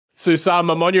So Sam,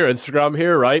 I'm on your Instagram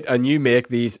here, right? And you make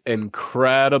these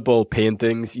incredible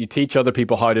paintings. You teach other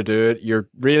people how to do it. You're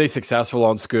really successful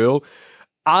on Skool.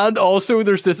 And also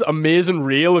there's this amazing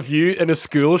reel of you in a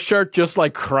Skool shirt just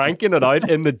like cranking it out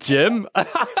in the gym.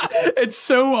 It's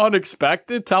so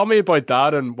unexpected. Tell me about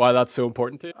that and why that's so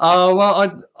important to you.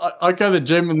 Well, I go to the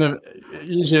gym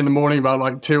usually in the morning about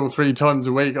like 2 or 3 times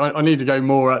a week. I need to go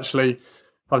more actually.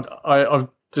 I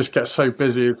just get so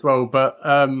busy as well. But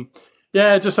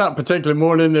yeah, just that particular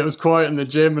morning it was quiet in the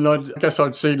gym, and I guess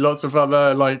I'd seen lots of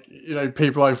other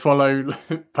people I follow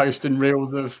posting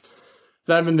reels of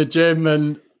them in the gym,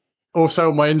 and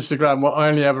also on my Instagram. Well, I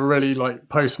only ever really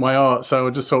post my art, so I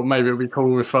just thought maybe it'd be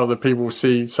cool if other people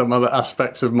see some other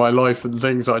aspects of my life and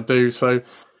things I do. So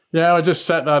yeah, I just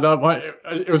set that up.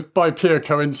 It was by pure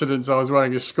coincidence. I was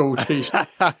wearing a Skool t-shirt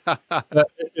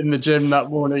in the gym that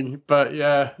morning. But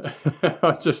yeah,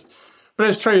 but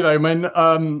it's true though, man.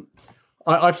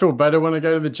 I feel better when I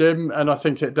go to the gym, and I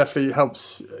think it definitely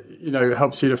helps.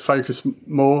 Helps you to focus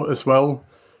more as well.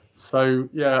 So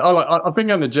yeah, I've been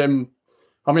going to the gym.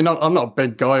 I mean, I'm not a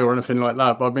big guy or anything like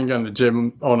that, but I've been going to the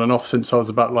gym on and off since I was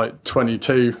about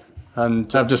 22,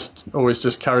 and I've just always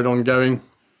just carried on going.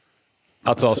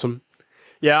 That's awesome.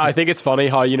 Yeah, I think it's funny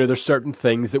how, there's certain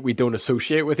things that we don't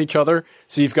associate with each other.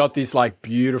 So you've got these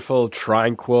beautiful,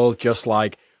 tranquil, just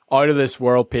out of this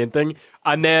world painting.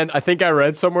 And then I think I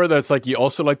read somewhere that it's you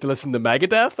also like to listen to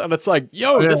Megadeth. And it's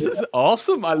yo, yeah. This is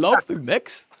awesome. I love the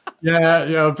mix.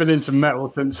 Yeah, I've been into metal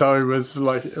since I was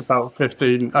about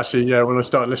 15. Actually, yeah, when I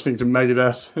started listening to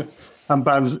Megadeth and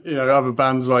bands, other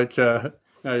bands like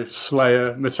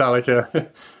Slayer, Metallica,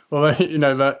 well,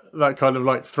 that kind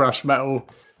of thrash metal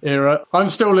era. I'm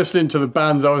still listening to the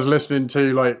bands I was listening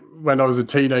to when I was a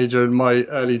teenager in my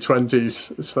early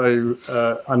 20s.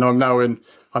 So and I'm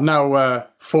now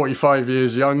 45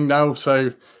 years young now.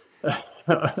 So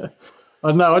I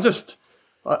don't know. I just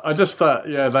thought,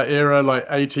 yeah, that era,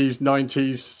 80s,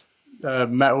 90s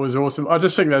metal was awesome. I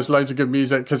just think there's loads of good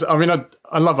music because I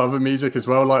love other music as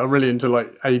well. I'm really into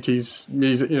 80s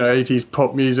music, 80s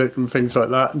pop music and things like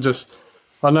that. And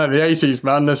I know the 80s,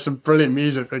 man, there's some brilliant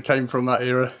music that came from that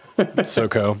era. So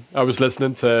cool. I was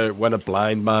listening to When a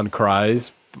Blind Man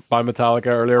Cries by Metallica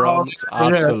earlier on.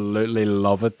 Absolutely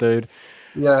love it, dude.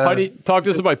 Yeah. Talk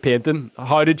to us about painting.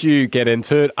 How did you get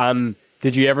into it? And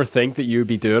did you ever think that you'd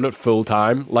be doing it full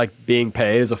time, being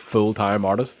paid as a full-time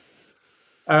artist?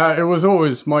 It was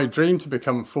always my dream to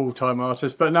become a full-time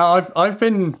artist, but now I've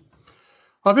been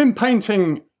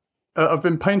painting. I've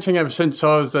been painting ever since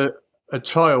I was a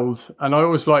child, and I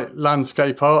always liked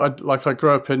landscape art. I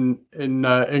grew up in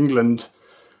England,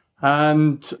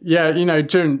 and yeah,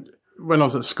 during when I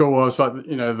was at school, I was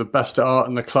the best at art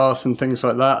in the class and things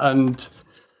like that. And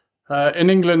in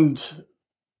England,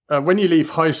 when you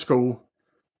leave high school,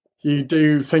 you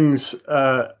do things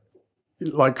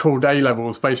called A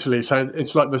levels, basically. So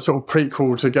it's the sort of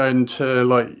prequel to going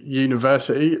to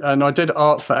university. And I did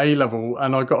art for A level,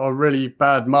 and I got a really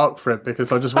bad mark for it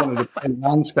because I just wanted to paint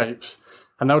landscapes.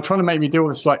 And they were trying to make me do all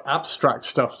this abstract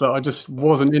stuff that I just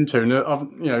wasn't into. And I've,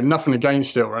 nothing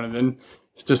against it or anything.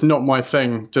 It's just not my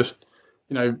thing. Just,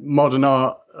 modern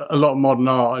art, a lot of modern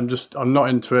art. I'm not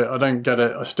into it. I don't get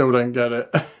it. I still don't get it.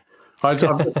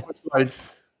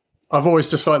 I've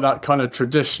always just liked that kind of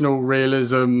traditional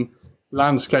realism,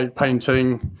 landscape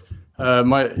painting.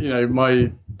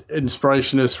 My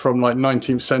inspiration is from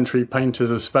 19th century painters,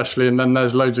 especially, and then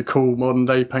there's loads of cool modern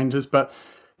day painters. But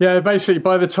yeah, basically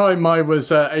by the time I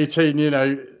was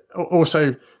 18,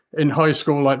 also in high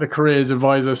school, the careers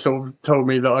advisor sort of told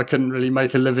me that I couldn't really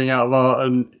make a living out of art,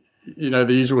 and the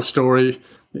usual story,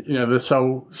 the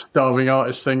soul starving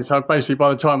artist thing. So basically by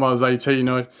the time I was 18,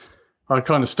 I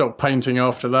kind of stopped painting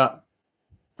after that,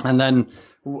 and then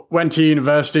went to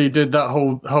university, did that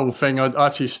whole thing. I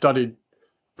actually studied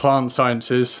plant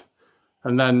sciences,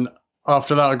 and then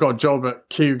after that I got a job at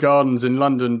Kew Gardens in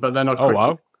London. But then I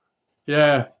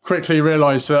quickly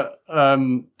realised that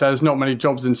there's not many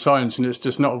jobs in science, and it's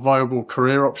just not a viable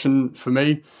career option for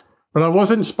me. But I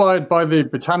was inspired by the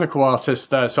botanical artists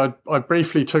there, so I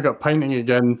briefly took up painting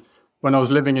again when I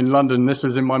was living in London. This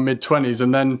was in my mid-20s,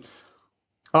 and then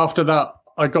after that,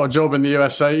 I got a job in the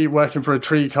USA working for a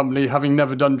tree company, having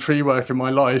never done tree work in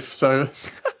my life. So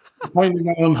painting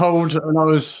went on hold, and I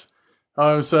was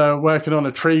working on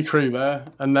a tree crew there,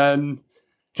 and then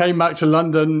came back to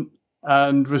London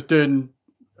and was doing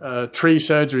tree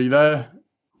surgery there.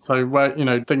 So where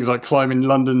things like climbing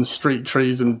London street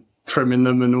trees and trimming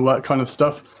them and all that kind of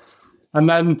stuff. And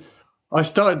then I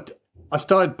started I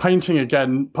started painting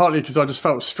again, partly because I just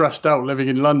felt stressed out living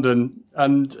in London.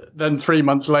 And then 3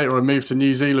 months later, I moved to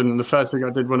New Zealand. And the first thing I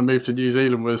did when I moved to New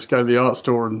Zealand was go to the art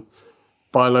store and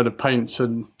buy a load of paints,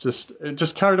 and it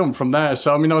just carried on from there.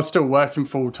 So, I mean, I was still working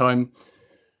full time.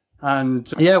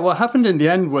 And yeah, what happened in the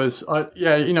end was, I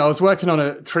was working on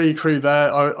a tree crew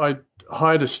there. I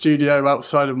hired a studio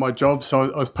outside of my job. So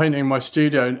I was painting in my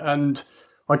studio, and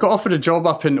I got offered a job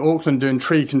up in Auckland doing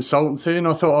tree consultancy. And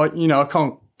I thought,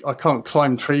 I can't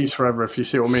climb trees forever, if you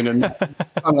see what I mean. And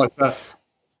I'm like that.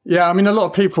 Yeah, I mean, a lot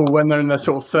of people when they're in their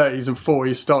sort of 30s and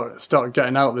 40s start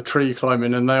getting out of the tree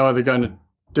climbing, and they're either going to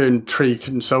doing tree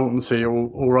consultancy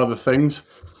or other things.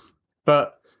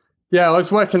 But yeah, I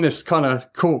was working this kind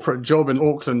of corporate job in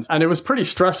Auckland, and it was pretty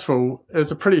stressful. It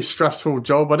was a pretty stressful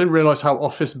job. I didn't realize how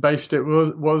office based it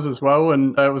was as well,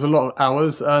 and it was a lot of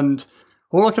hours. And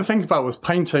all I could think about was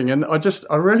painting, and I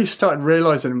really started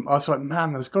realizing, I was like,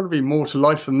 man, there's got to be more to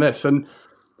life than this. And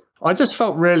I just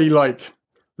felt really like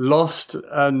lost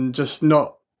and just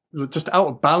out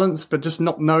of balance, but just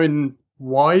not knowing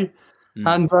why.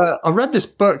 And I read this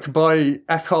book by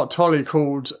Eckhart Tolle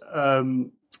called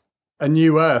A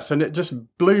New Earth, and it just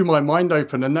blew my mind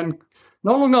open. And then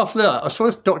not long after that, I saw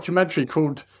this documentary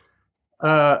called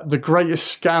The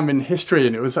Greatest Scam in History,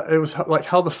 and it was like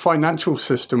how the financial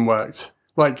system worked,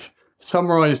 like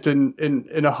summarized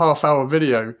in a half-hour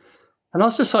video. And I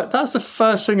was just like, that's the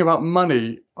first thing about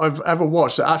money I've ever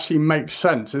watched that actually makes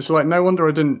sense. It's like, no wonder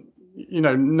I didn't,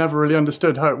 never really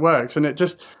understood how it works. And it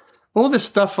just, all this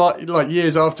stuff, like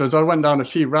years afterwards, I went down a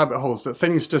few rabbit holes, but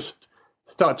things just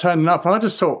start turning up. And I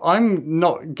just thought, I'm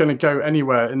not going to go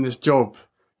anywhere in this job,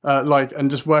 and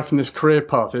just work in this career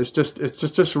path. It's just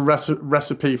a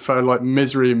recipe for like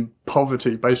misery and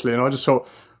poverty, basically. And I just thought,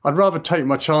 I'd rather take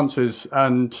my chances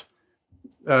and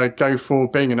go for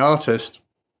being an artist.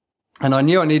 And I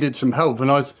knew I needed some help.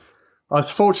 And I was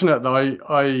fortunate that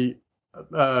I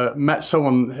met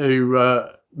someone who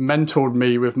mentored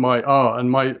me with my art, and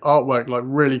my artwork like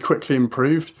really quickly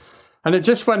improved. And it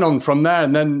just went on from there.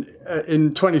 And then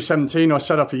in 2017, I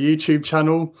set up a YouTube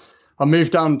channel. I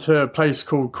moved down to a place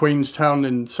called Queenstown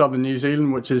in southern New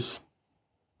Zealand, which is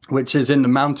in the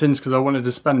mountains, because I wanted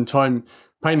to spend time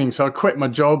painting. So I quit my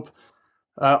job.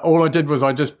 All I did was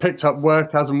I just picked up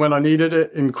work as and when I needed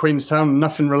it in Queenstown,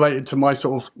 nothing related to my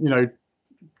sort of,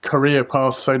 career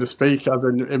path, so to speak, as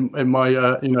in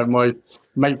my, my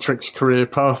matrix career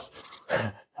path.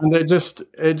 And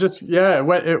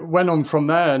it went on from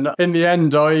there. And in the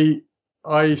end,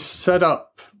 I set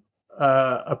up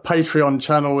a Patreon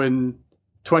channel in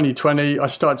 2020. I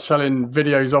started selling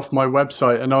videos off my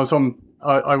website, and I was on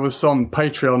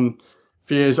Patreon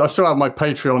for years. I still have my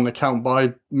Patreon account, but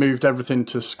I moved everything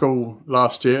to Skool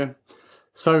last year.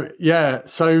 So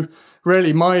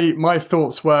really my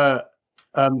thoughts were,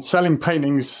 selling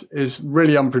paintings is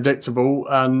really unpredictable,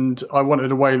 and I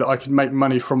wanted a way that I could make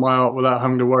money from my art without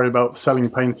having to worry about selling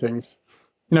paintings.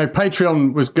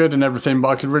 Patreon was good and everything, but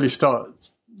I could really start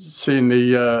seeing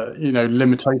the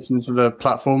limitations of the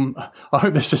platform. I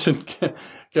hope this isn't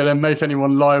going to make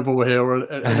anyone liable here.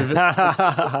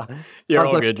 You're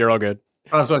all good.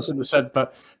 As I should have said,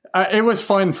 but it was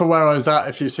fine for where I was at,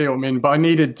 if you see what I mean. But I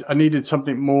needed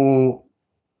something more,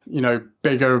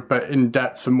 bigger, but in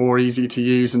depth and more easy to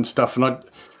use and stuff. And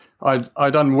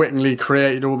I'd unwittingly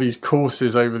created all these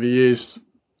courses over the years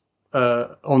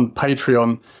on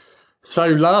Patreon. So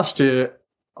last year,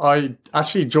 I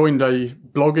actually joined a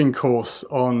blogging course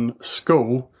on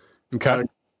Skool,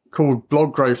 called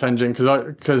Blog Growth Engine,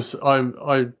 because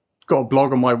I got a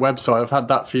blog on my website. I've had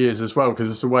that for years as well,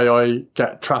 because it's the way I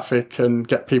get traffic and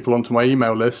get people onto my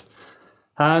email list.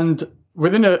 And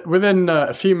within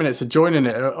a few minutes of joining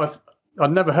it,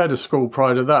 I'd never heard of Skool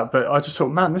prior to that, but I just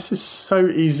thought, man, this is so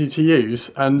easy to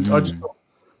use. And I just thought,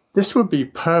 this would be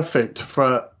perfect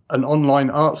for an online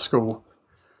art school.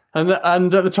 And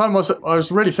at the time, I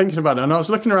was really thinking about it, and I was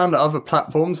looking around at other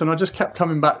platforms, and I just kept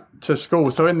coming back to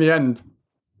Skool. So in the end,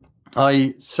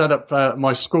 I set up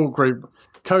my Skool group.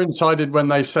 Coincided when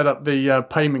they set up the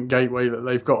payment gateway that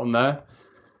they've got on there.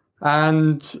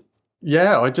 And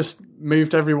yeah, I just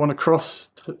moved everyone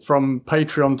across from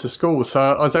Patreon to Skool. So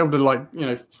I was able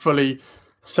to fully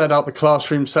set out the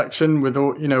classroom section with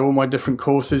all my different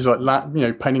courses,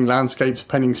 like, painting landscapes,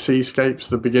 painting seascapes,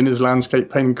 the beginner's landscape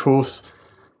painting course.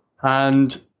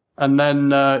 And then,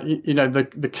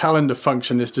 the calendar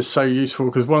function is just so useful,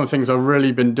 because one of the things I've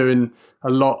really been doing a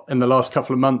lot in the last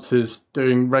couple of months is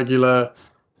doing regular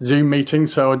Zoom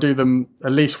meetings. So I do them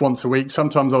at least once a week.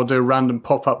 Sometimes I'll do a random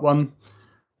pop-up one.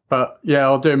 But yeah,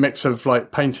 I'll do a mix of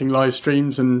like painting live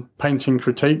streams and painting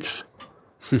critiques.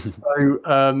 So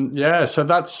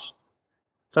that's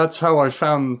that's how I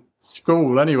found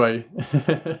Skool anyway.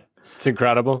 It's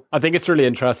incredible. I think it's really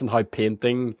interesting how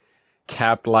painting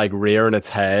kept like rearing its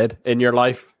head in your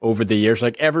life over the years,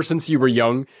 like ever since you were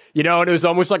young, you know, and it was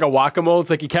almost like a whack-a-mole. It's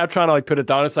like you kept trying to like put it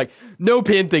down. It's like, no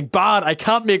painting, bad, I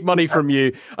can't make money from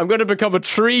you, I'm going to become a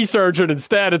tree surgeon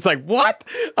instead. It's like, what?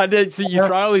 And then so you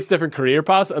try all these different career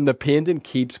paths and the painting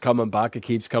keeps coming back. It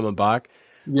keeps coming back.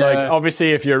 Yeah. Like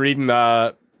obviously if you're reading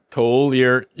Toll,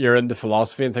 you're into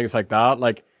philosophy and things like that.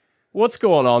 Like what's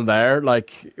going on there?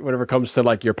 Like whenever it comes to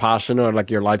like your passion or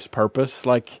like your life's purpose,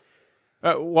 like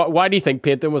why do you think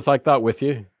painting was like that with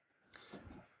you?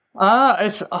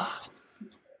 It's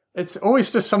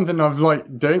always just something I've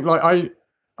liked doing. Like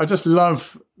I just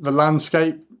love the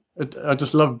landscape. I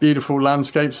just love beautiful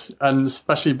landscapes, and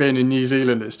especially being in New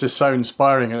Zealand, it's just so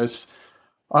inspiring. And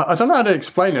I don't know how to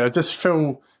explain it. I just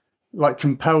feel like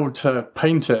compelled to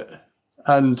paint it.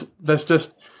 And there's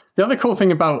just the other cool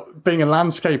thing about being a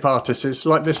landscape artist is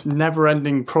like this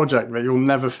never-ending project that you'll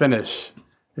never finish.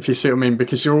 If you see what I mean,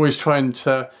 because you're always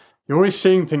you're always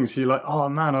seeing things. You're like, oh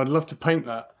man, I'd love to paint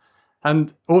that.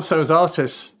 And also as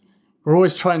artists, we're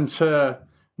always trying to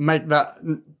make that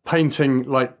painting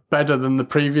like better than the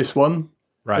previous one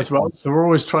as well. So we're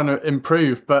always trying to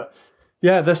improve. But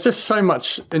yeah, there's just so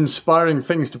much inspiring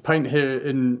things to paint here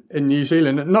in New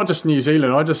Zealand. And not just New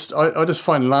Zealand. I just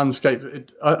find landscape.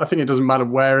 I think it doesn't matter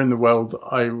where in the world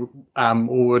I am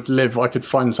or would live. I could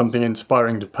find something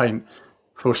inspiring to paint.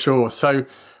 For sure. So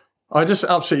I just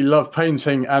absolutely love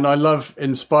painting, and I love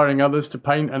inspiring others to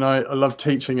paint, and I love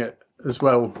teaching it as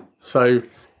well. So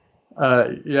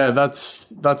yeah, that's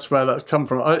where that's come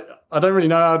from. I don't really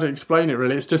know how to explain it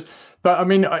really. It's just, but I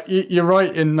mean, you're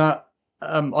right in that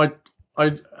I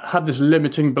had this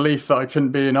limiting belief that I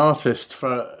couldn't be an artist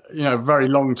for a very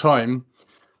long time,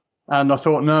 and I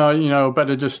thought, no, I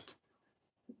better just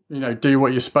do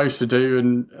what you're supposed to do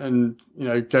and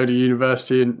go to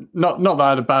university. And not that I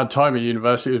had a bad time at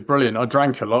university. It was brilliant. I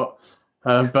drank a lot.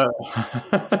 But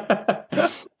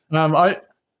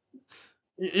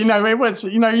it was,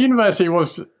 university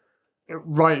was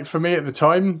right for me at the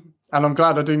time. And I'm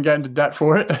glad I didn't get into debt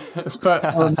for it. But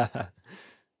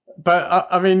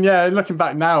I mean, yeah, looking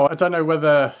back now, I don't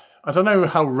know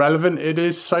how relevant it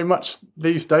is so much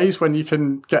these days when you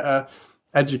can get a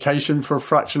education for a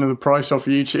fraction of the price off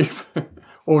YouTube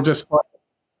or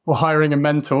hiring a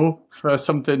mentor for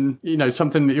something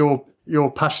something that you're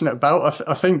passionate about.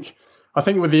 I think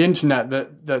with the internet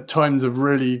that times have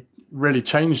really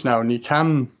changed now, and you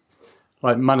can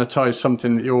like monetize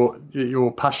something that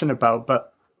you're passionate about.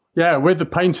 But yeah, with the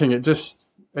painting, it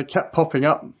kept popping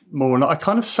up more, and I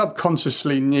kind of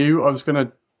subconsciously knew I was going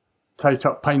to take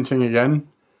up painting again.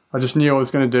 I just knew I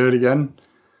was going to do it again.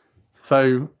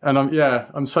 So, and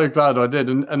I'm so glad I did.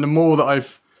 And the more that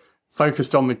I've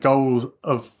focused on the goals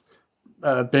of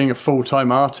being a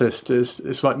full-time artist,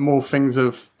 it's like more things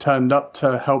have turned up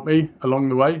to help me along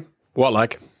the way. What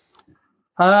like?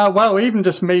 Well, even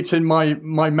just meeting my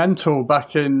mentor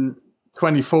back in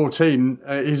 2014,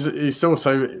 he's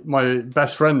also my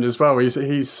best friend as well. His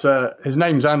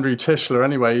name's Andrew Tischler.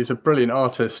 Anyway, he's a brilliant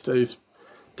artist. He's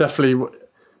definitely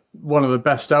one of the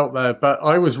best out there. But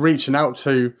I was reaching out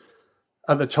to,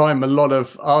 at the time, a lot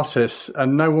of artists,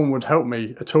 and no one would help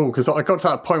me at all, because I got to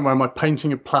that point where my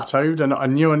painting had plateaued and I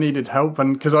knew I needed help.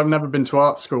 And because I've never been to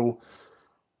art school,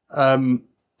 I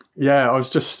was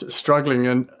just struggling.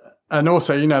 And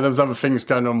also, there was other things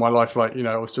going on in my life, like,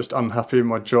 I was just unhappy in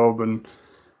my job, and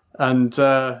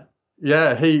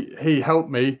he helped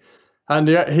me. And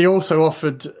he also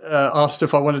asked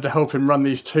if I wanted to help him run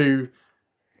these 2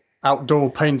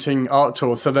 outdoor painting art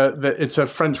tours. So that it's a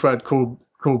French word called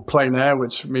plein air,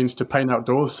 which means to paint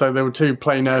outdoors. So there were 2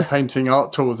 plein air painting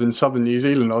art tours in southern New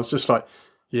Zealand. I was just like,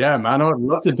 yeah, man, I'd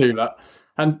love to do that.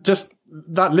 And just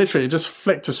that literally just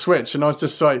flicked a switch, and I was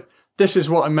just like, this is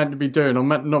what I'm meant to be doing. I'm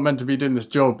not meant to be doing this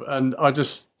job. And I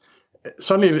just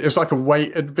suddenly, it was like a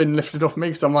weight had been lifted off me,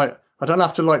 because I'm like, I don't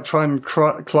have to like try and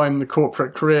climb the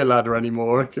corporate career ladder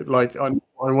anymore. Like I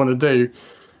want to do.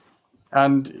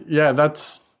 And yeah,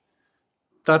 that's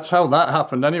how that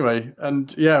happened anyway.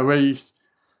 And yeah, we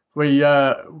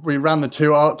ran the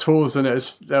 2 art tours, and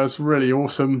that was really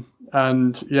awesome.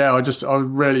 And yeah, I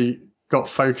really got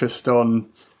focused on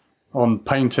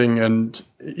painting, and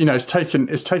it's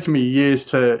taken me years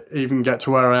to even get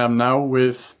to where I am now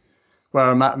with where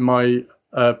I'm at in my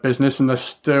business, and there's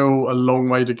still a long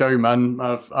way to go, man.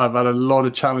 I've had a lot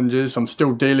of challenges. I'm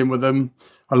still dealing with them.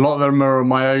 A lot of them are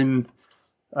my own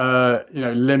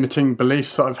limiting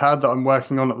beliefs that I've had that I'm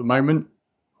working on at the moment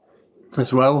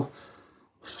as well.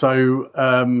 So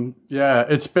yeah,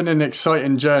 it's been an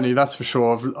exciting journey, that's for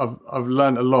sure. I've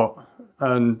learned a lot,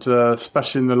 and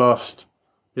especially in the last,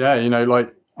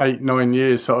 like 8-9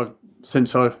 years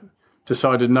since I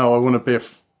decided, no, I want to be a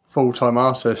full-time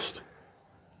artist.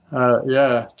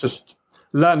 Just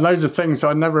learn loads of things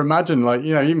I never imagined, like,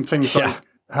 even things like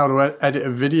how to edit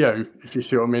a video, if you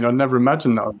see what I mean. I never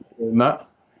imagined that I was doing that.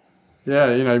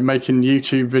 Making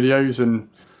YouTube videos and,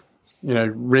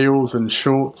 reels and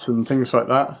shorts and things like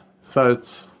that. So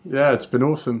it's been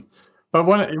awesome. But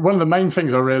one of the main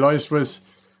things I realized was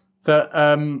that,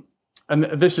 and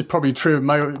this is probably true of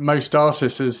most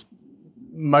artists, is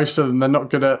most of them,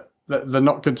 they're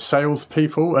not good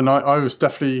salespeople. And I'm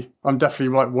definitely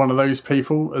like one of those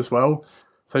people as well.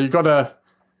 So you got to,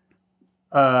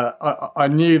 I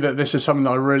knew that this is something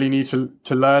that I really need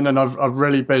to learn. And I've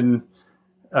really been,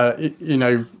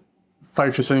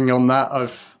 focusing on that.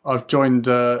 I've joined,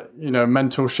 a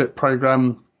mentorship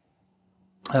program,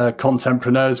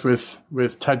 Contentpreneurs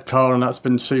with Ted Carr, and that's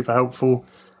been super helpful.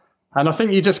 And I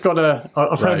think you just got to,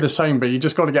 I've heard the same, but you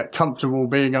just got to get comfortable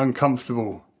being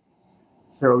uncomfortable.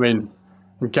 You know what I mean?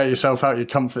 And get yourself out of your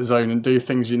comfort zone and do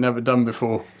things you've never done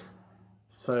before.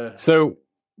 So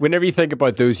whenever you think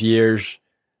about those years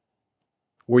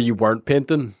where you weren't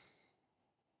painting,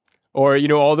 or,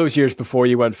 all those years before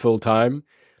you went full time,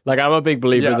 like, I'm a big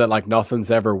believer that, like,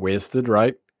 nothing's ever wasted,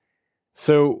 right?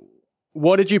 So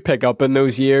what did you pick up in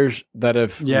those years that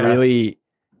have really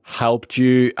helped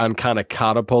you and kind of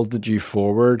catapulted you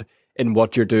forward in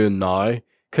what you're doing now?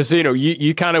 Because,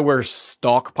 you kind of were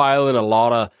stockpiling a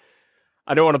lot of,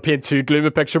 I don't want to paint too gloomy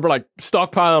a picture, but like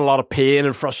stockpiling a lot of pain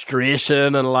and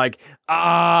frustration and like,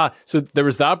 so there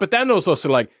was that. But then there was also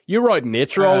like, you were out in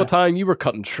nature all the time. You were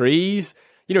cutting trees.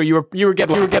 You were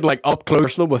getting like up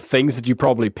close with things that you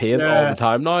probably paint all the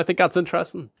time. No, I think that's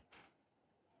interesting.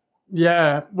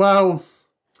 Yeah, well,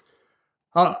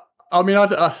 I mean, I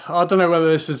don't know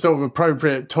whether this is sort of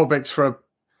appropriate topics for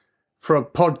a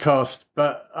podcast,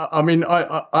 but I mean,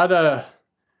 I had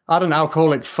an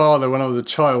alcoholic father when I was a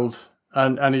child,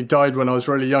 and he died when I was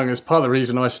really young. It's part of the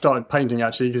reason I started painting,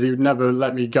 actually, because he would never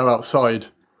let me go outside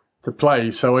to play.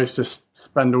 So I used to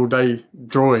spend all day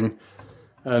drawing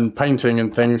and painting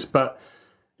and things. But,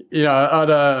 I had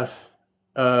a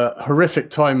horrific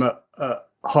time at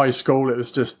high school. It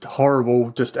was just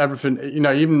horrible, just everything,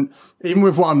 even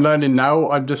with what I'm learning now,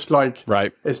 I'm just like,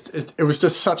 it was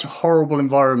just such a horrible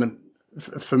environment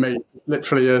for me,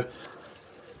 literally.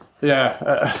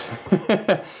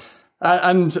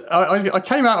 And I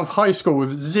came out of high school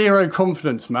with zero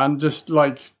confidence, man, just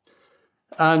like,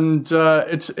 and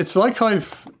it's like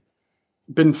I've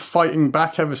been fighting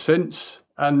back ever since.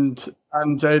 And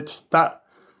it's that,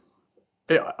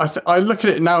 I look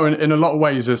at it now in a lot of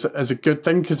ways as a good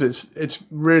thing, because it's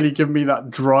really given me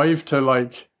that drive to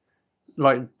like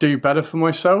do better for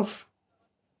myself.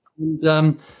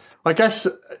 And I guess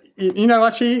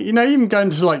actually, even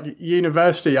going to like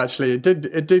university, actually, it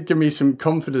did give me some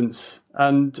confidence,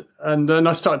 and then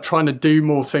I started trying to do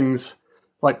more things,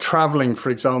 like traveling,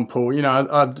 for example. One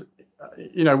of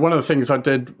the things I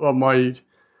did on my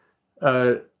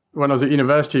when I was at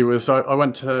university was I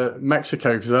went to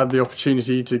Mexico because I had the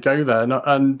opportunity to go there.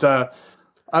 And at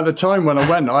the time when I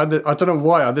went, I don't know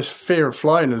why, I had this fear of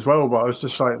flying as well, but I was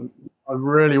just like, I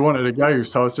really wanted to go.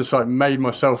 So I was just like, made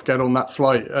myself get on that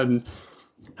flight. And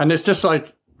it's just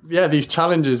like, these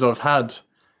challenges I've had,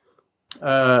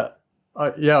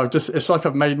 it's like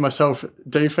I've made myself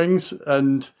do things.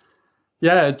 And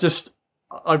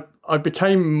I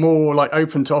became more like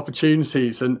open to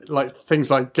opportunities, and like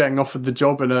things like getting offered the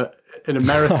job in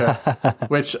America,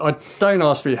 which don't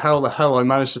ask me how the hell I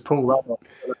managed to pull that off.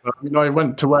 I mean, I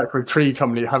went to work for a tree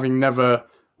company, having never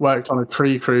worked on a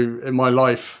tree crew in my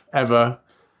life ever,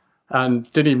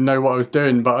 and didn't even know what I was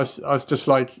doing. But I was just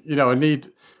like, I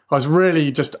was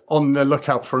really just on the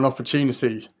lookout for an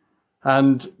opportunity,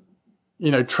 and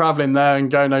traveling there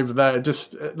and going over there,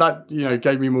 that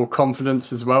gave me more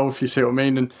confidence as well, if you see what I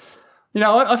mean. And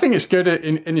I think it's good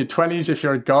in your 20s, if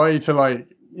you're a guy, to like,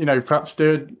 perhaps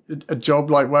do a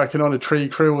job like working on a tree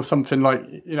crew or something,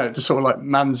 like, just sort of like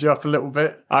mans you up a little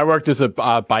bit. I worked as a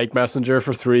bike messenger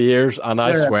for 3 years, and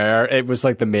I swear it was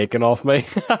like the making of me.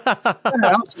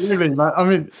 Absolutely, man. I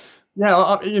mean,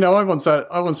 I once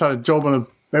had a job on a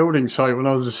building site when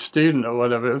I was a student or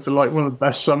whatever. It was like one of the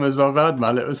best summers I've had,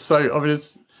 man. It was so, I mean,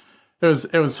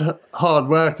 it was hard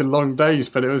work and long days,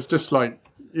 but it was just like,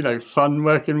 fun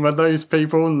working with those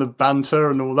people and the banter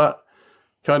and all that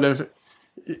kind of.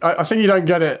 I think you don't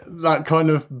get that kind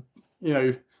of,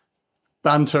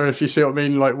 banter, if you see what I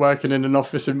mean, like working in an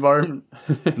office environment.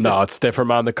 No, it's different,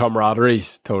 man. The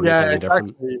camaraderie's totally exactly.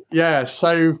 different. Yeah,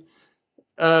 so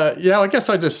yeah, I guess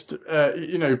I just,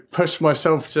 pushed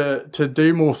myself to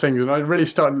do more things. And I really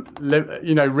started,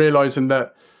 realizing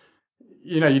that,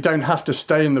 you don't have to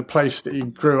stay in the place that you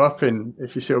grew up in,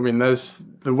 if you see what I mean.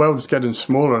 The world's getting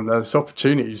smaller and there's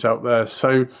opportunities out there.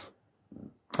 So,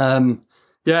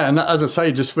 yeah, and as I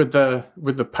say, just with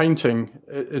the painting,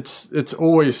 it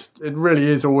really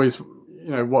is always,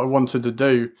 what I wanted to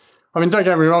do. I mean, don't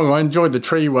get me wrong, I enjoyed the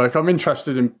tree work. I'm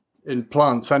interested in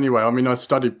plants anyway. I mean, I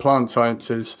studied plant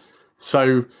sciences,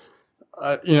 so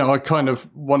I kind of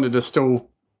wanted to still,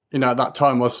 at that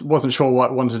time, I wasn't sure what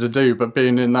I wanted to do, but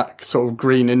being in that sort of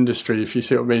green industry, if you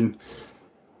see what I mean,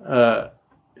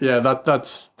 yeah,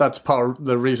 that's part of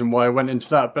the reason why I went into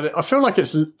that. But I feel like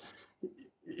it's,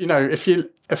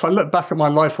 if I look back at my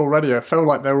life already, I feel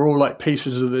like they were all like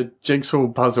pieces of the jigsaw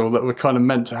puzzle that were kind of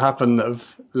meant to happen that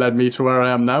have led me to where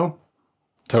I am now.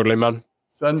 Totally, man.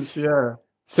 Sense, yeah.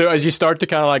 So as you start to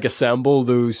kind of like assemble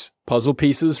those puzzle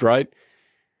pieces, right?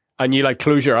 And you like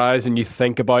close your eyes and you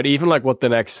think about even like what the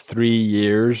next 3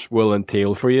 years will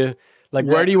entail for you. Like,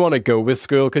 where do you want to go with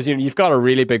Skool? Because you've got a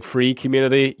really big free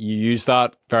community. You use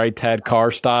that very Ted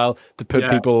Carr style to put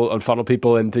people and funnel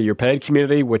people into your paid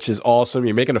community, which is awesome.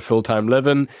 You're making a full-time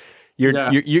living. You're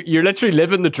literally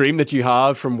living the dream that you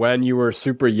have from when you were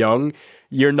super young.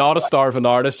 You're not a starving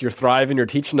artist. You're thriving. You're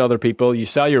teaching other people. You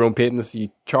sell your own paintings. You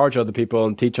charge other people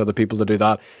and teach other people to do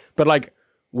that. But like,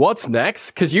 what's next?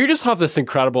 Because you just have this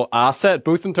incredible asset,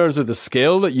 both in terms of the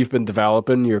skill that you've been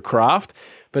developing, your craft,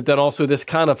 but then also this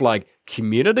kind of like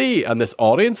community and this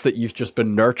audience that you've just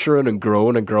been nurturing and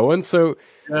growing and growing. So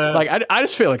like, I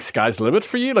just feel like sky's the limit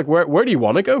for you. Like, where do you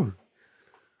want to go?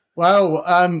 Well,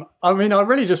 I mean, I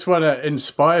really just want to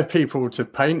inspire people to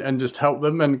paint and just help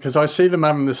them. And because I see them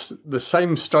having the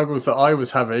same struggles that I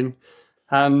was having.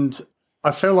 And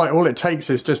I feel like all it takes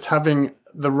is just having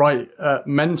the right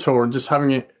mentor and just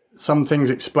having some things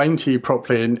explained to you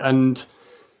properly. And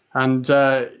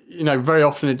very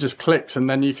often it just clicks and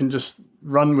then you can just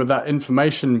run with that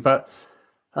information. But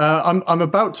I'm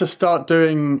about to start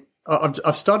doing,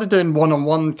 I've started doing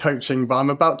one-on-one coaching, but I'm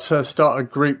about to start a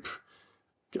group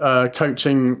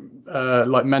coaching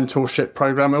like mentorship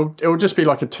program. It'll just be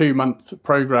like a 2-month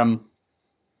program,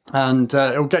 and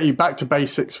it'll get you back to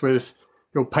basics with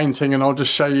your painting, and I'll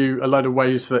just show you a load of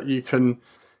ways that you can.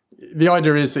 The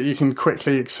idea is that you can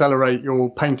quickly accelerate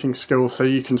your painting skills, so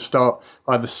you can start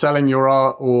either selling your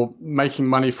art or making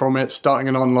money from it, starting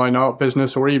an online art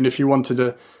business, or even if you wanted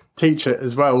to teach it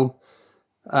as well.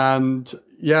 And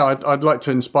yeah, I'd like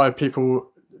to inspire people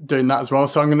doing that as well.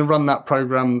 So I'm going to run that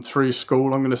program through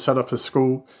Skool. I'm going to set up a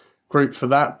Skool group for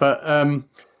that. But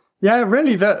yeah,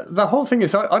 really, the whole thing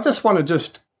is I just want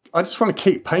to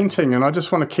keep painting, and I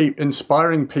just want to keep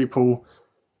inspiring people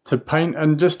to paint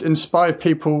and just inspire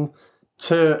people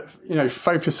to,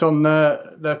 focus on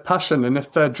their passion. And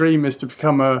if their dream is to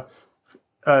become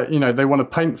they want to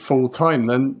paint full time,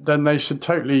 then they should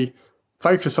totally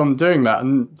focus on doing that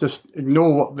and just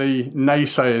ignore what the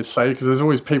naysayers say, because there's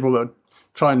always people that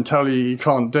try and tell you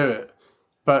can't do it.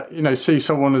 But, see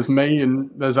someone as me,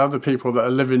 and there's other people that are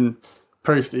living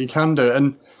proof that you can do it.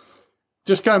 And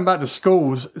just going back to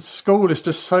Skool is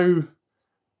just so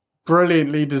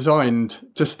brilliantly designed.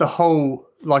 Just the whole,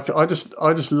 like, I just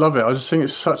love it. I just think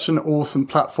it's such an awesome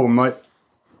platform. Like,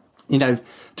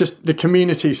 just the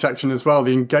community section as well.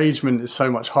 The engagement is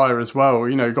so much higher as well.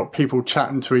 You've got people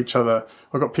chatting to each other.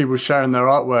 I've got people sharing their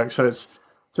artwork. So it's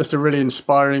just a really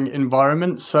inspiring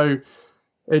environment. So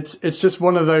it's just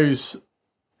one of those,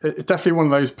 it's definitely one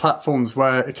of those platforms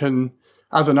where it can,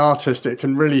 as an artist, it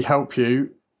can really help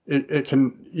you. You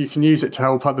can use it to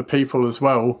help other people as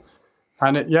well.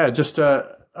 And just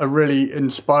a really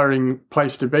inspiring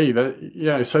place to be.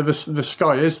 That, so the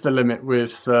sky is the limit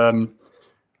with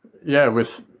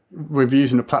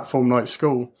using a platform like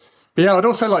Skool. But yeah, I'd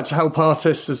also like to help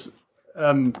artists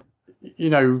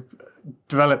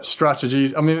develop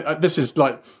strategies. I mean, this is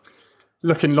like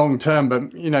looking long term,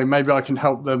 but maybe I can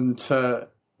help them to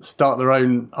start their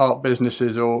own art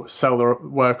businesses or sell their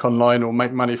work online or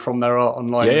make money from their art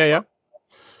online. Yeah.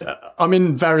 I'm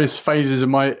in various phases of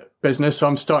my business. So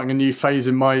I'm starting a new phase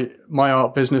in my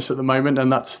art business at the moment,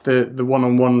 and that's the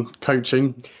one-on-one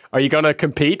coaching. Are you going to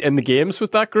compete in the games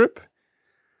with that group?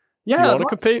 Yeah. Do you want to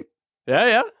compete?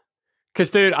 Yeah.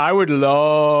 Because, dude, I would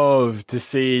love to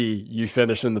see you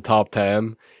finish in the top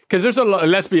 10. Because there's a lot,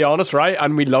 let's be honest, right?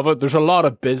 And we love it. There's a lot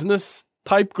of business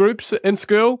type groups in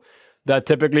Skool that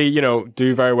typically,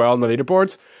 do very well on the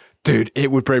leaderboards. Dude, it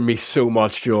would bring me so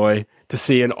much joy to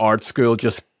see an art school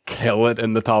just kill it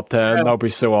in the top 10. Yeah. That would be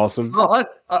so awesome. Oh,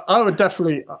 I'd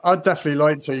definitely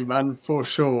like to, man, for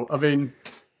sure. I mean,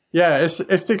 Yeah,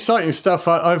 it's exciting stuff.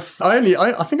 I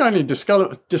think I only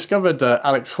discovered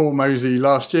Alex Hormozy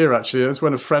last year. Actually, that's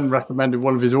when a friend recommended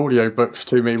one of his audiobooks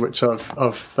to me, which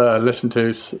I've listened to.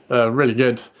 It's really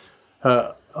good.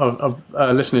 I've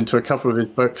listening to a couple of his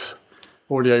books,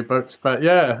 audiobooks. But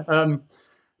yeah,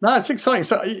 no, it's exciting.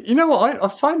 So you know what I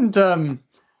find,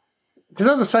 because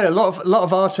as I say, a lot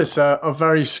of artists are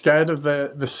very scared of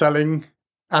the selling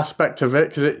aspect of it,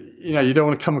 because you don't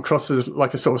want to come across as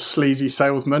like a sort of sleazy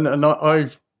salesman, and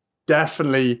I've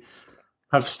definitely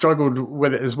have struggled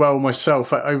with it as well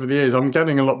myself over the years. I'm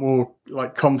getting a lot more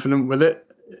like confident with it,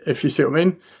 if you see what I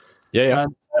mean. Yeah.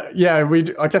 And,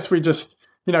 I guess we just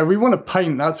we want to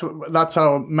paint. That's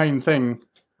our main thing.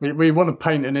 We want to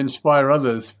paint and inspire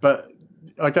others, but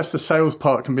I guess the sales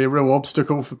part can be a real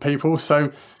obstacle for people.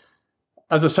 So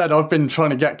as I said, I've been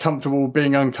trying to get comfortable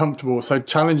being uncomfortable. So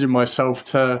challenging myself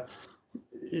to,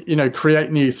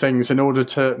 create new things in order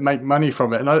to make money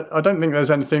from it. And I don't think there's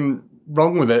anything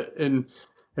wrong with it in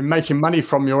making money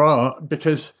from your art,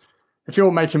 because if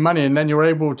you're making money and then you're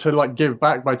able to like give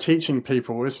back by teaching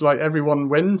people, it's like everyone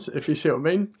wins, if you see what I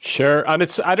mean. Sure. And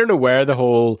I don't know where the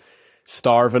whole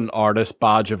starving artist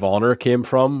badge of honor came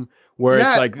from, where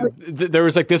it's like there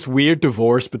was like this weird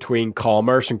divorce between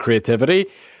commerce and creativity,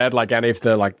 and like any of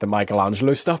the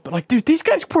Michelangelo stuff. But like, dude, these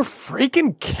guys were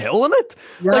freaking killing it.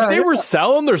 They were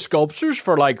selling their sculptures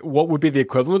for like what would be the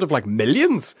equivalent of like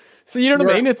millions. So you know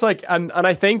what I mean? It's like, and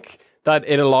I think that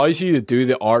it allows you to do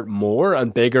the art more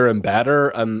and bigger and better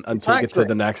and take it to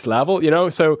the next level.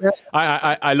 So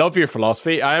I love your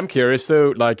philosophy. I am curious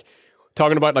though, like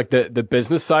talking about like the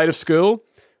business side of Skool,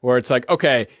 where it's like,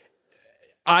 okay,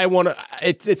 I want to.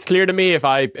 It's clear to me if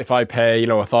I pay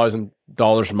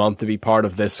 $1,000 a month to be part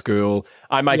of this school,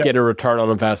 I might get a return on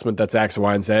investment that's X,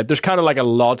 Y, and Z. There's kind of like a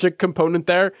logic component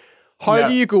there. How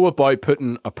do you go about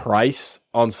putting a price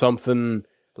on something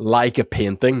like a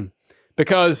painting?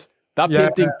 Because that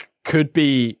painting could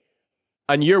be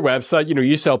on your website.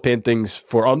 You sell paintings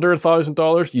for under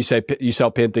 $1,000. You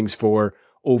sell paintings for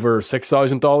over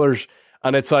 $6,000,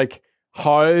 and it's like,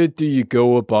 how do you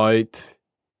go about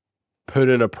put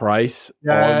in a price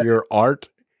on your art?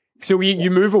 So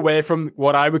you move away from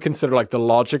what I would consider like the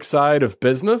logic side of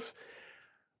business,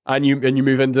 and you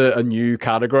move into a new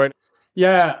category.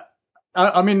 Yeah,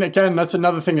 I mean, again, that's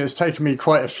another thing that's taken me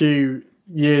quite a few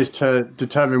years to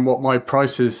determine what my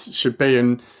prices should be.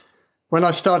 And when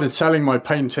I started selling my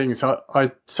paintings,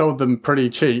 I sold them pretty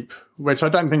cheap, which I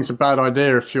don't think is a bad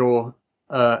idea if you're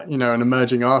an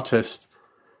emerging artist.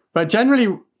 But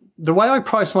generally, the way I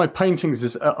price my paintings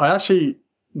is I actually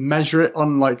measure it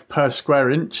on like per square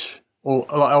inch, or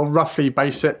I'll roughly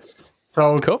base it. So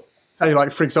I'll say,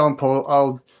 like, for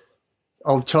example,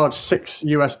 I'll charge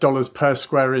 $6 per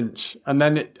square inch, and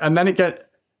then it get,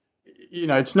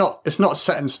 it's not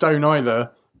set in stone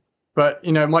either, but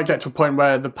it might get to a point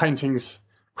where the painting's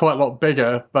quite a lot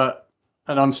bigger,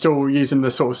 and I'm still using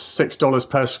the sort of $6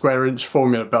 per square inch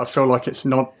formula, but I feel like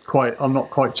I'm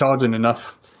not quite charging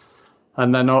enough.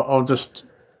 And then I'll just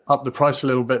up the price a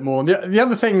little bit more. The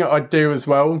other thing that I do as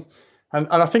well, and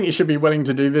I think you should be willing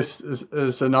to do this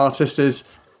as an artist, is,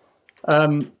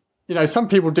 some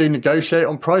people do negotiate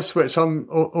on price, which I'm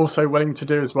also willing to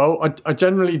do as well. I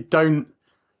generally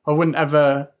I wouldn't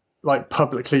ever like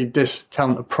publicly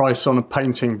discount a price on a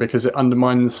painting, because it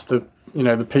undermines the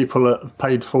people that have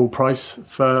paid full price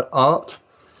for art.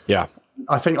 Yeah.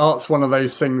 I think art's one of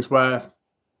those things where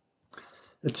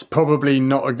it's probably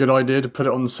not a good idea to put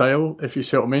it on sale, if you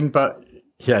see what I mean. But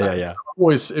I'm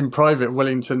always in private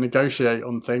willing to negotiate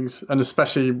on things, and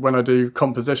especially when I do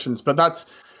compositions. But that's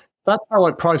how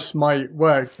I price my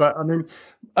work. But I mean,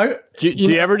 do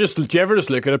you ever just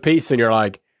look at a piece and you're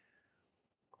like,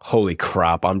 holy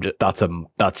crap,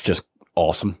 that's just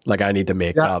awesome. Like, I need to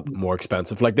make that more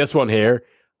expensive. Like this one here,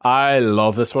 I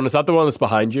love this one. Is that the one that's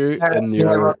behind you?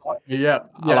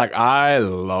 Like, I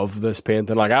love this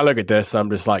painting. Like, I look at this,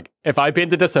 I'm just like, if I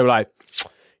painted this, I'm like,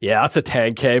 yeah, that's a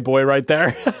 10K boy right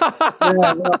there. I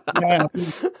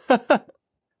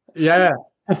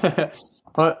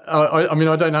mean,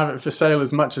 I don't have it for sale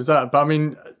as much as that, but I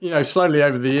mean, slowly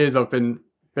over the years, I've been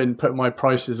putting my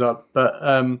prices up. But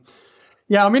I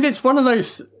mean, it's one of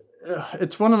those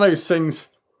things.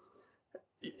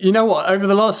 You know what? Over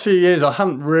the last few years, I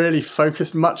haven't really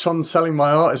focused much on selling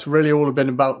my art. It's really all been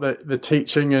about the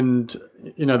teaching and,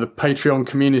 the Patreon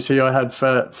community I had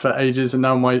for ages, and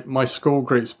now my school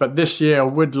groups. But this year, I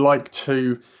would like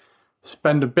to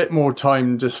spend a bit more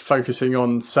time just focusing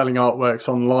on selling artworks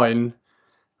online,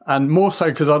 and more so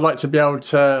because I'd like to be able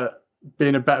to be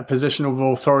in a better position of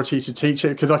authority to teach it,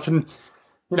 because I can,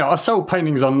 I've sold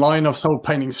paintings online. I've sold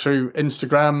paintings through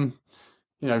Instagram.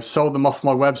 sold them off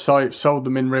my website, sold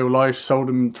them in real life, sold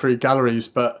them through galleries,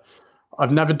 but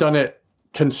I've never done it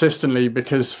consistently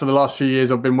because for the last few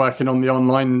years I've been working on the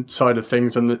online side of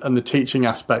things and the teaching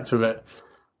aspect of it.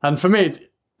 And for me,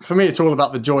 it's all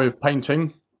about the joy of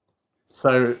painting.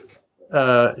 So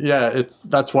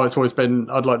that's why it's always been,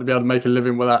 I'd like to be able to make a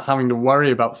living without having to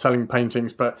worry about selling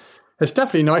paintings. But it's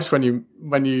definitely nice when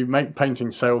you make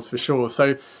painting sales, for sure.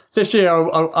 So this year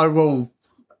I will,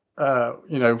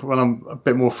 when I'm a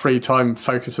bit more free time,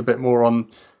 focus a bit more on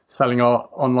selling art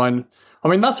online. I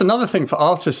mean, that's another thing for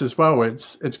artists as well.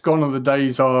 It's gone are the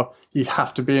days you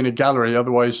have to be in a gallery,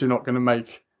 otherwise you're not going to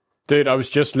make. Dude, I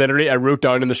wrote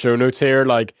down in the show notes here,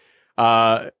 like,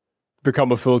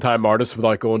 become a full-time artist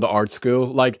without going to art school.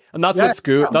 Like, and that's what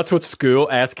Skool,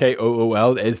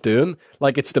 Skool is doing.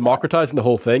 Like, it's democratizing the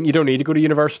whole thing. You don't need to go to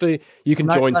university. You can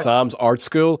join Sam's art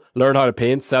school, learn how to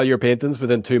paint, sell your paintings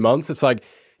within 2 months. It's like,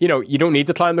 you don't need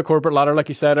to climb the corporate ladder, like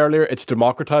you said earlier. It's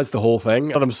democratized the whole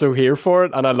thing. And I'm so here for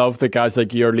it. And I love that guys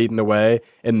like you are leading the way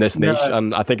in this niche.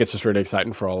 And I think it's just really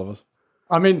exciting for all of us.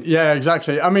 I mean, yeah,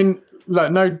 exactly. I mean,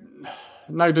 look,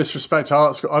 no disrespect to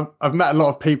art school. I've met a lot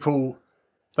of people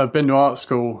that have been to art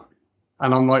school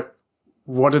and I'm like,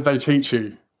 what did they teach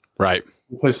you? Right.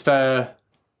 Because they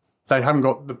haven't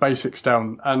got the basics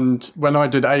down. And when I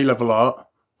did A-level art,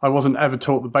 I wasn't ever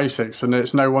taught the basics. And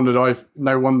it's no wonder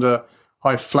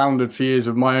I floundered for years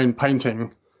with my own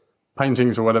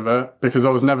paintings or whatever, because I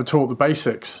was never taught the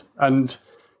basics. And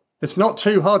it's not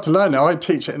too hard to learn it. I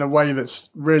teach it in a way that's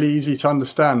really easy to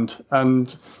understand.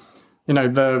 And,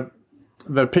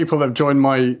 the people that have joined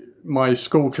my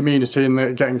school community and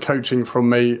they're getting coaching from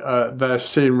me, they're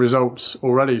seeing results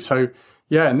already. So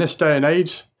yeah, in this day and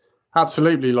age,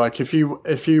 absolutely. Like if you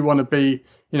want to be,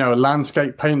 a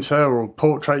landscape painter or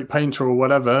portrait painter or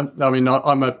whatever. I mean,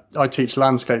 I teach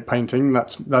landscape painting.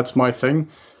 That's my thing.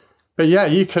 But yeah,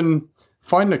 you can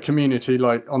find a community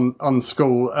like on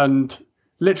Skool and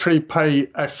literally pay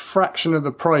a fraction of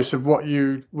the price of what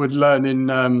you would learn in,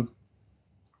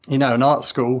 an art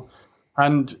school,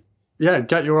 and yeah,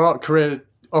 get your art career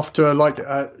off to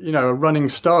a running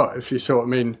start, if you see what I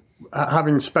mean,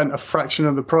 having spent a fraction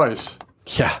of the price.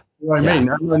 Yeah. You know what I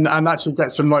mean? And actually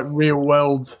get some like real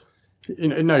world,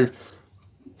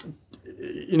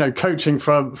 coaching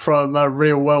from a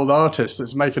real world artist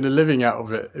that's making a living out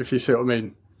of it, if you see what I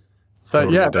mean. So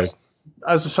totally.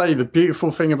 As I say, the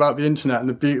beautiful thing about the internet and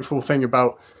the beautiful thing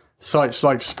about sites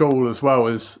like Skool as well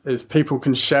is people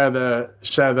can share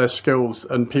their skills,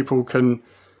 and people can.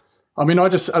 I mean, I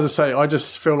just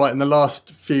feel like in the last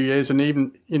few years, and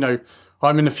even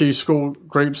I'm in a few school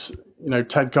groups,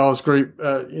 Ted Carr's group,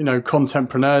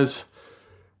 Contentpreneurs,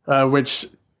 which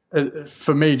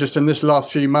for me, just in this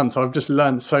last few months, I've just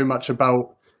learned so much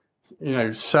about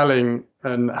selling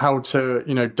and how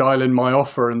to dial in my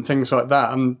offer and things like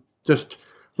that, and just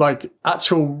like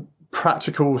actual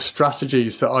practical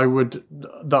strategies that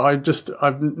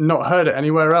I've not heard it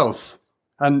anywhere else.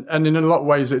 And in a lot of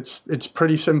ways, it's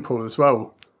pretty simple as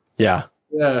well. Yeah.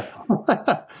 Yeah.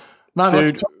 Man, dude,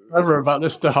 I've talked forever about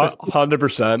this stuff.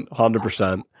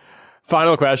 100%.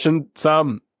 Final question,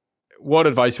 Sam. What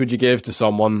advice would you give to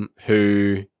someone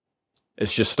who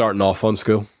is just starting off on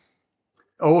Skool?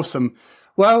 Awesome.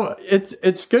 Well,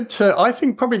 it's good to. I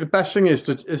think probably the best thing is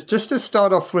just to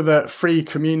start off with a free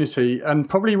community, and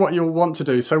probably what you'll want to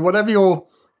do. So whatever you're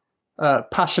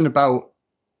passionate about,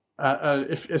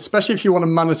 especially if you want to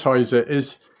monetize it,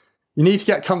 is you need to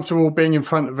get comfortable being in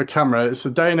front of a camera. It's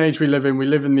the day and age we live in. We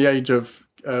live in the age of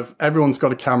everyone's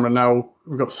got a camera now.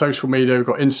 We've got social media, we've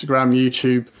got Instagram,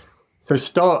 YouTube. So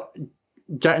start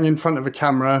getting in front of a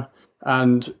camera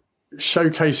and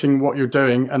showcasing what you're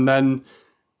doing. And then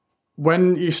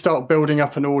when you start building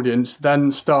up an audience,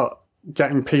 then start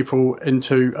getting people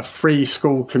into a free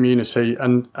Skool community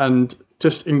and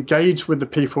just engage with the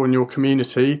people in your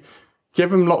community. Give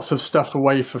them lots of stuff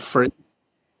away for free,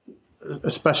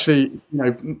 especially,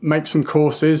 make some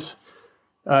courses.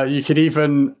 You could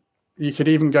even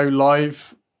go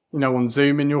live, on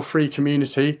Zoom in your free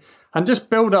community, and just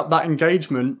build up that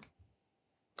engagement.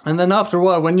 And then after a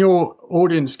while, when your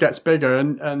audience gets bigger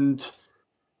and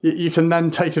you can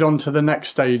then take it on to the next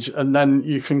stage, and then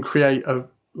you can create a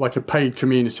paid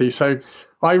community. So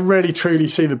I really truly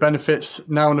see the benefits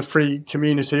now in a free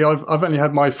community. I've only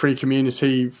had my free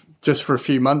community just for a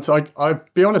few months. I'll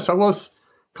be honest, I was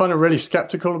kind of really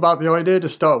skeptical about the idea to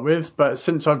start with, but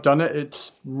since I've done it,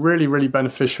 it's really, really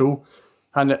beneficial.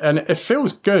 And it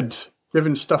feels good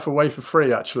giving stuff away for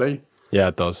free, actually. Yeah,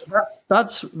 it does.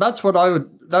 That's what I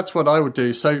would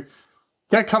do. So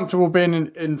get comfortable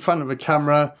being in front of a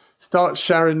camera, start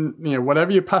sharing,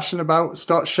 whatever you're passionate about.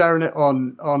 Start sharing it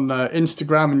on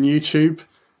Instagram and YouTube.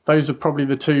 Those are probably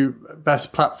the two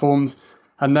best platforms.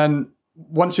 And then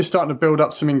once you're starting to build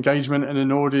up some engagement and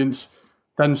an audience,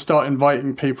 then start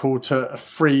inviting people to a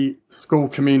free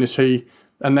Skool community.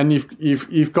 And then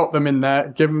you've got them in there.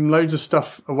 Give them loads of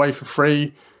stuff away for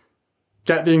free.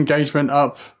 Get the engagement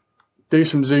up. Do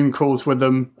some Zoom calls with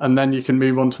them, and then you can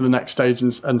move on to the next stage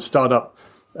and start up,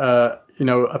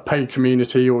 a paid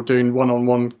community or doing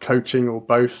one-on-one coaching or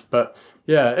both. But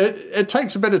yeah, it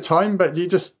takes a bit of time, but you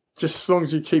just as long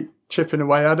as you keep chipping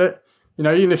away at it,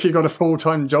 even if you've got a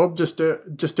full-time job, just do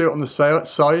it on the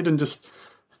side and just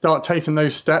start taking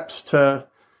those steps to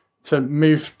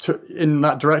move in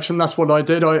that direction. That's what I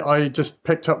did. I just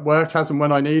picked up work as and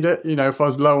when I need it. If I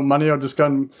was low on money, I'd just go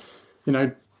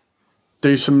and,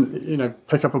 do some,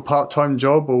 pick up a part-time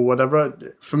job or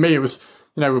whatever. For me, it was,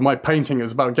 with my painting, it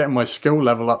was about getting my skill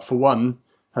level up for one.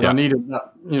 And I needed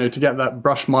that, to get that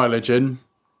brush mileage in.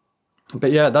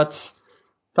 But yeah, that's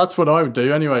what I would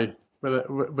do anyway with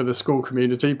a Skool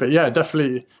community. But yeah,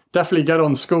 definitely get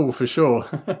on Skool for sure.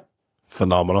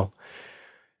 Phenomenal.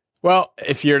 Well,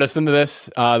 if you're listening to this,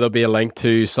 there'll be a link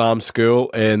to Sam's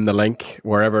Skool in the link,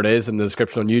 wherever it is, in the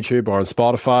description on YouTube or on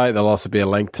Spotify. There'll also be a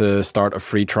link to start a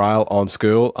free trial on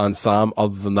Skool. And Sam,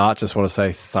 other than that, just want to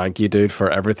say thank you, dude, for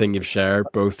everything you've shared,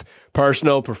 both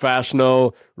personal,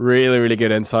 professional, really, really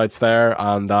good insights there.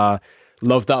 And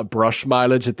love that brush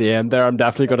mileage at the end there. I'm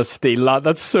definitely going to steal that.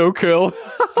 That's so cool.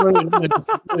 Brilliant.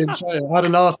 I had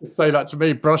an artist say that to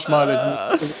me, brush mileage.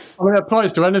 I mean, it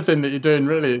applies to anything that you're doing,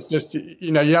 really. It's just,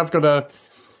 you've got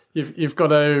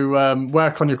to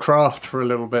work on your craft for a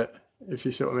little bit, if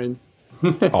you see what I mean.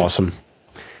 Awesome.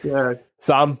 Yeah.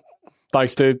 Sam,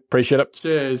 thanks, dude. Appreciate it.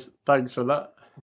 Cheers. Thanks for that.